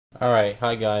Alright,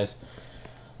 hi guys.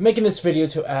 I'm making this video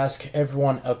to ask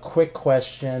everyone a quick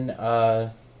question.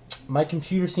 My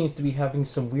computer seems to be having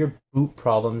some weird boot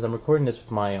problems. I'm recording this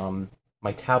with my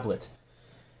tablet,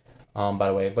 by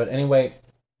the way. But anyway,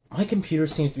 my computer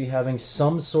seems to be having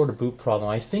some sort of boot problem.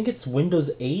 I think it's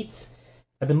Windows 8.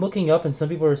 I've been looking up and some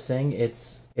people are saying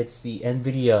it's the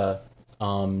NVIDIA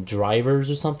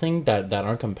drivers or something that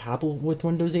aren't compatible with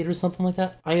Windows 8 or something like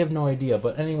that. I have no idea.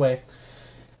 But anyway,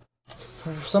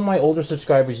 for some of my older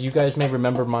subscribers, you guys may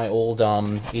remember my old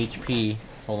HP.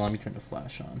 Hold on, let me turn the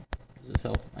flash on. Does this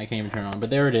help? I can't even turn it on,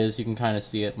 but there it is. You can kind of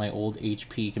see it. My old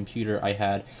HP computer I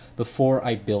had before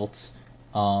I built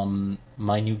my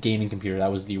new gaming computer.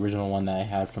 That was the original one that I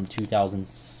had from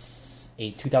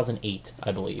 2008,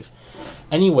 I believe.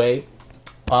 Anyway,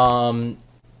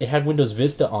 it had Windows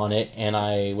Vista on it, and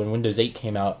when Windows 8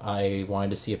 came out, I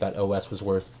wanted to see if that OS was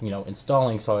worth,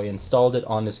 installing, so I installed it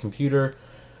on this computer.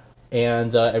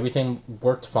 And everything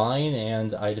worked fine,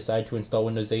 and I decided to install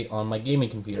Windows 8 on my gaming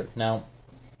computer. Now,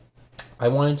 I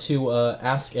wanted to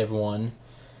ask everyone,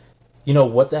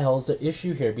 what the hell is the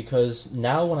issue here? Because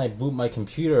now when I boot my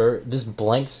computer, this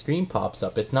blank screen pops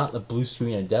up. It's not a blue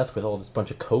screen of death with all this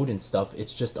bunch of code and stuff.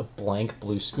 It's just a blank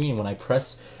blue screen. When I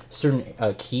press certain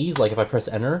keys, like if I press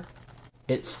enter,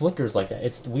 it flickers like that.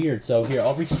 It's weird. So here,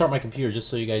 I'll restart my computer just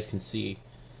so you guys can see.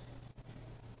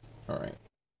 Alright.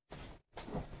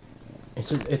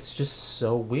 It's just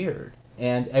so weird,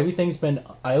 and I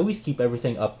always keep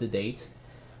everything up to date.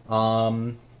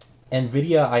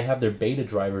 NVIDIA, I have their beta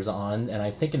drivers on, and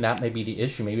I'm thinking that may be the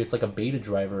issue. Maybe it's like a beta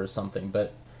driver or something,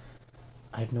 but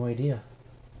I have no idea.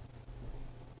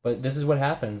 But this is what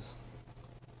happens.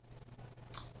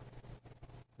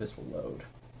 This will load.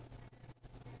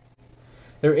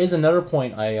 There is another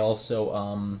point I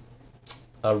also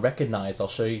recognize. I'll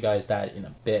show you guys that in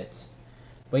a bit.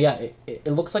 But yeah, it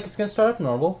looks like it's going to start up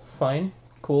normal. Fine.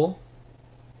 Cool.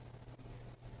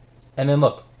 And then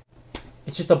look.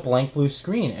 It's just a blank blue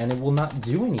screen, and it will not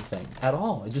do anything at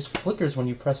all. It just flickers when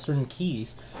you press certain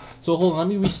keys. So hold on, let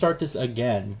me restart this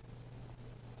again.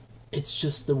 It's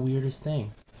just the weirdest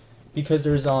thing. Because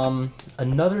there's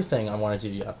another thing I wanted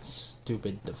to do. Yeah,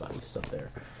 stupid device up there.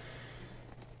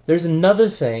 There's another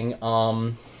thing,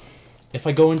 if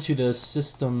I go into the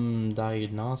system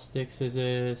diagnostics,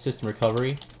 system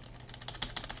recovery? If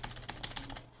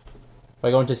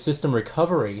I go into system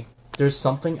recovery, there's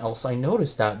something else I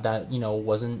noticed that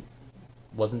wasn't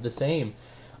the same.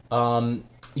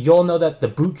 You all know that the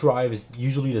boot drive is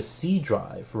usually the C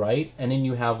drive, right? And then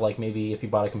you have like maybe if you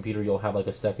bought a computer, you'll have like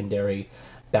a secondary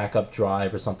backup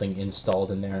drive or something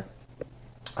installed in there.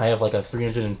 I have like a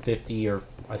 350 or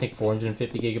I think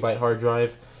 450 gigabyte hard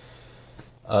drive.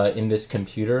 In this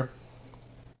computer,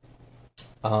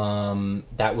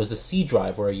 that was a C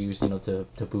drive where I used, to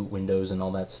boot Windows and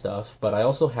all that stuff. But I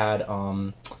also had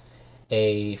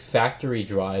a factory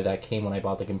drive that came when I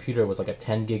bought the computer. It was like a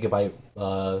 10 gigabyte,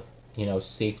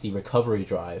 safety recovery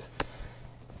drive.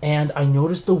 And I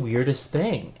noticed the weirdest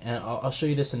thing, and I'll show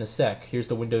you this in a sec. Here's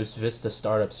the Windows Vista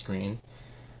startup screen.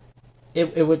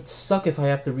 It would suck if I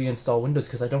have to reinstall Windows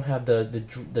because I don't have the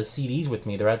CDs with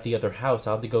me. They're at the other house.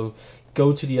 I'll have to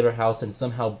go to the other house and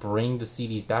somehow bring the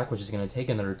CDs back, which is going to take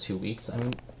another 2 weeks. I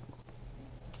mean,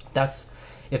 if that's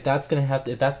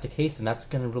the case, then that's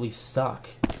going to really suck.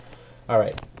 All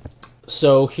right,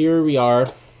 so here we are.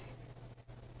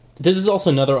 This is also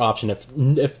another option.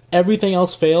 If everything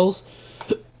else fails,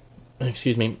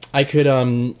 excuse me, I could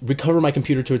recover my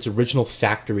computer to its original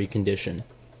factory condition,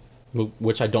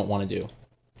 which I don't want to do.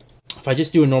 If I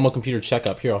just do a normal computer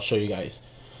checkup, here I'll show you guys.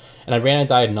 And I ran a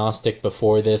diagnostic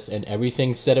before this, and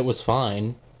everything said it was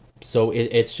fine. So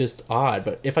it's just odd.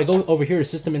 But if I go over here to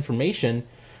system information,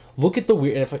 look at the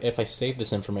weird. If I save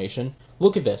this information,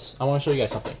 look at this. I want to show you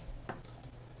guys something.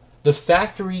 The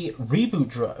factory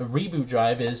reboot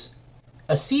drive is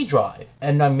a C drive,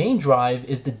 and my main drive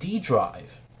is the D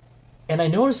drive. And I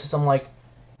noticed this. I'm like,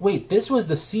 wait, this was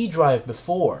the C drive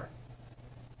before,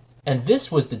 and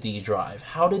this was the D drive.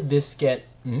 How did this get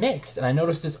mixed? And I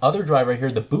noticed this other drive right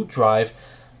here, the boot drive.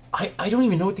 I don't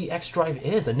even know what the X drive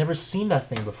is. I've never seen that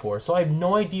thing before, so I have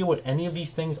no idea what any of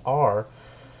these things are.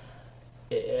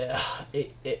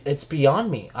 It's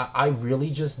beyond me. I really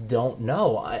just don't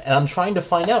know. And I'm trying to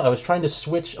find out. I was trying to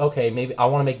switch. Okay, maybe I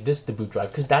want to make this the boot drive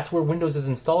because that's where Windows is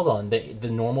installed on,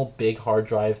 the normal big hard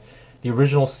drive, the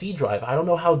original C drive. I don't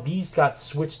know how these got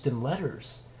switched in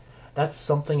letters. That's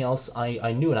something else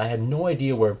I knew, and I had no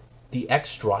idea where the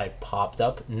X drive popped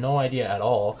up. No idea at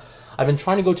all. I've been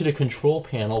trying to go to the control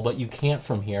panel, but you can't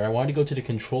from here. I wanted to go to the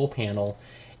control panel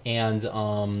and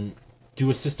do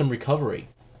a system recovery.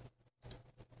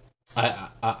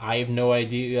 I have no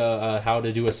idea how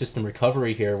to do a system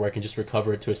recovery here where I can just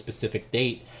recover it to a specific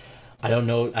date. I don't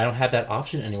know. I don't have that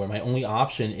option anywhere. My only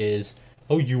option is,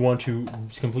 oh, you want to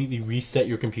completely reset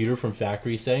your computer from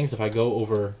factory settings? If I go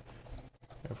over,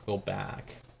 if I go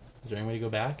back, is there any way to go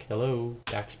back? Hello,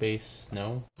 backspace.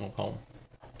 No, oh, home.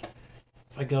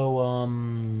 If I go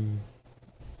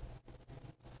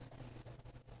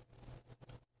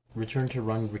return to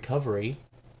run recovery,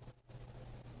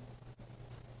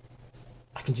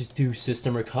 I can just do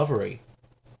system recovery.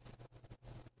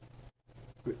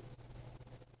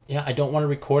 Yeah, I don't want to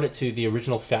record it to the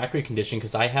original factory condition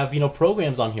because I have,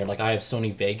 programs on here. Like I have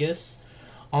Sony Vegas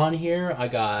on here. I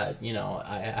got,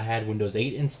 I had Windows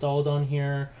 8 installed on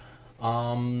here.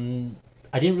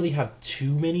 I didn't really have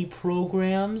too many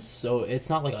programs, so it's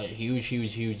not like a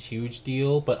huge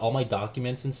deal, but all my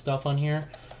documents and stuff on here.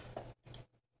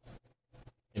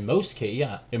 In most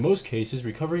cases,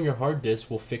 recovering your hard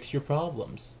disk will fix your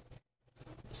problems.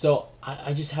 So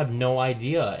I just have no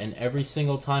idea, and every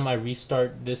single time I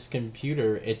restart this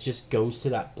computer, it just goes to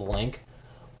that blank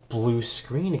blue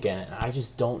screen again, and I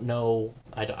just don't know,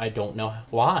 I don't know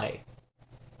why.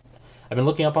 I've been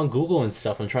looking up on Google and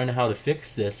stuff, I'm trying to how to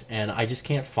fix this, and I just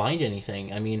can't find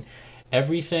anything. I mean,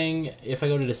 everything, if I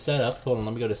go to the setup, hold on,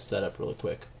 let me go to setup really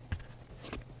quick.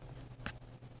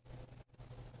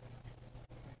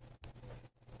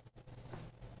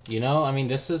 I mean,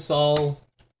 this is all...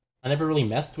 I never really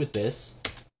messed with this.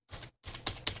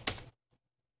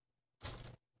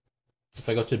 If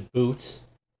I go to boot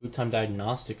time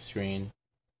diagnostic screen.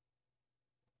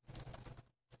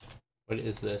 What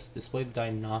is this? Display the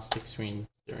diagnostic screen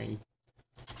during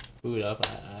boot up.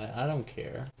 I don't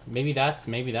care. Maybe that's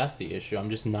the issue. I'm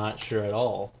just not sure at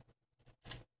all.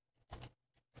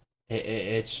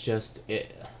 It's just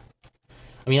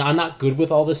I mean, I'm not good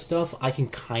with all this stuff. I can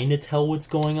kind of tell what's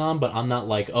going on, but I'm not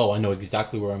like, oh, I know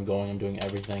exactly where I'm going. I'm doing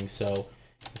everything. So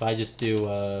if I just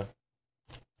do,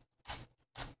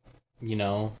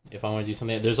 if I want to do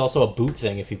something, there's also a boot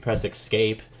thing if you press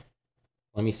escape.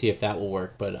 Let me see if that will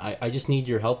work. But I just need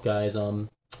your help, guys.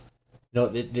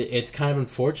 It's kind of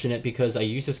unfortunate because I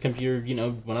use this computer,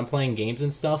 when I'm playing games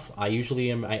and stuff, I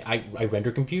usually I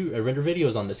render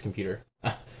videos on this computer.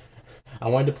 I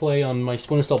wanted to play on my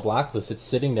Splinter Cell Blacklist. It's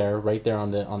sitting there, right there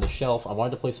on the shelf. I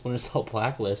wanted to play Splinter Cell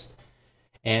Blacklist,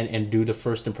 and do the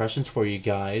first impressions for you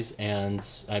guys. And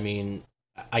I mean,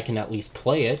 I can at least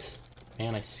play it.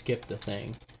 Man, I skipped the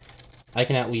thing. I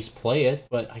can at least play it,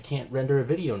 but I can't render a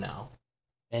video now,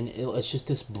 and it's just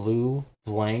this blue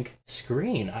blank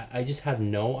screen. I just have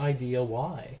no idea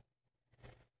why.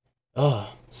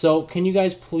 So can you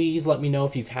guys please let me know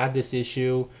if you've had this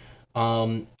issue?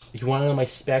 If you want to know my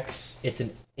specs, it's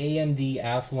an AMD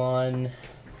Athlon.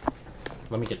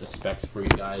 Let me get the specs for you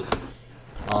guys.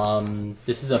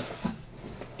 This is a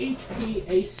HP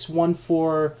Ace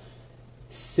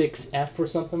 146F or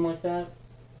something like that.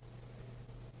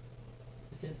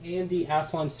 It's an AMD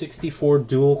Athlon 64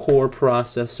 dual core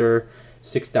processor,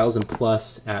 6000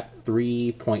 plus at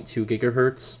 3.2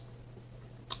 gigahertz.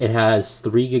 It has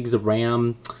 3 gigs of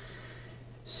RAM.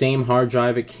 Same hard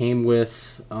drive it came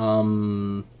with.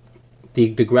 The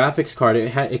graphics card,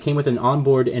 it came with an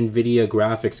onboard NVIDIA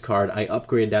graphics card. I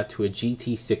upgraded that to a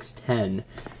GT610.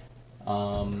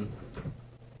 A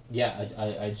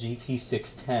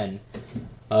GT610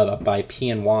 by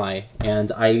PNY,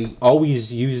 and I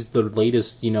always use the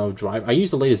latest, drive. I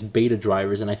use the latest beta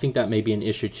drivers, and I think that may be an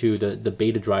issue too, the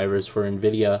beta drivers for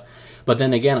NVIDIA. But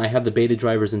then again, I have the beta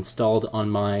drivers installed on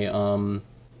my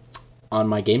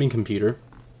gaming computer.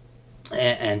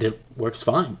 And it works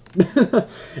fine.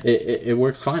 it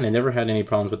works fine. I never had any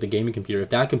problems with the gaming computer. If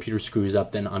that computer screws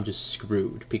up, then I'm just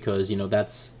screwed because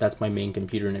that's my main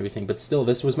computer and everything. But still,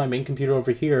 this was my main computer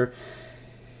over here.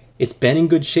 It's been in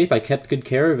good shape. I kept good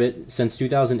care of it since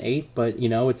 2008, but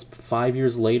it's 5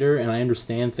 years later, and I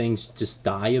understand things just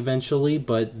die eventually.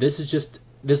 But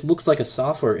this looks like a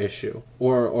software issue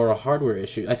or a hardware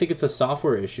issue. I think it's a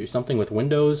software issue, something with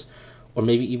Windows, or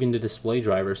maybe even the display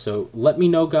driver. So let me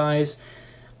know, guys.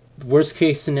 Worst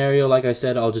case scenario, like I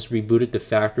said, I'll just reboot it to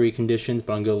factory conditions,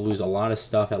 but I'm going to lose a lot of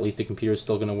stuff. At least the computer is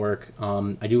still going to work.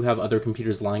 I do have other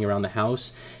computers lying around the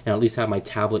house, and at least have my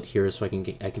tablet here so I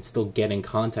can still get in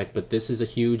contact. But this is a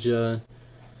huge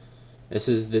this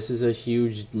is a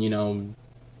huge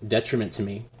detriment to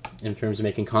me in terms of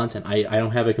making content. I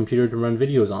don't have a computer to run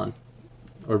videos on,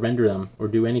 or render them, or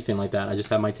do anything like that. I just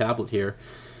have my tablet here.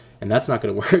 And that's not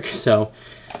going to work, so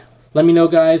let me know,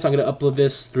 guys. I'm going to upload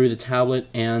this through the tablet,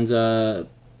 and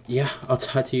yeah, I'll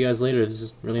talk to you guys later. This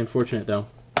is really unfortunate, though.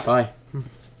 Bye.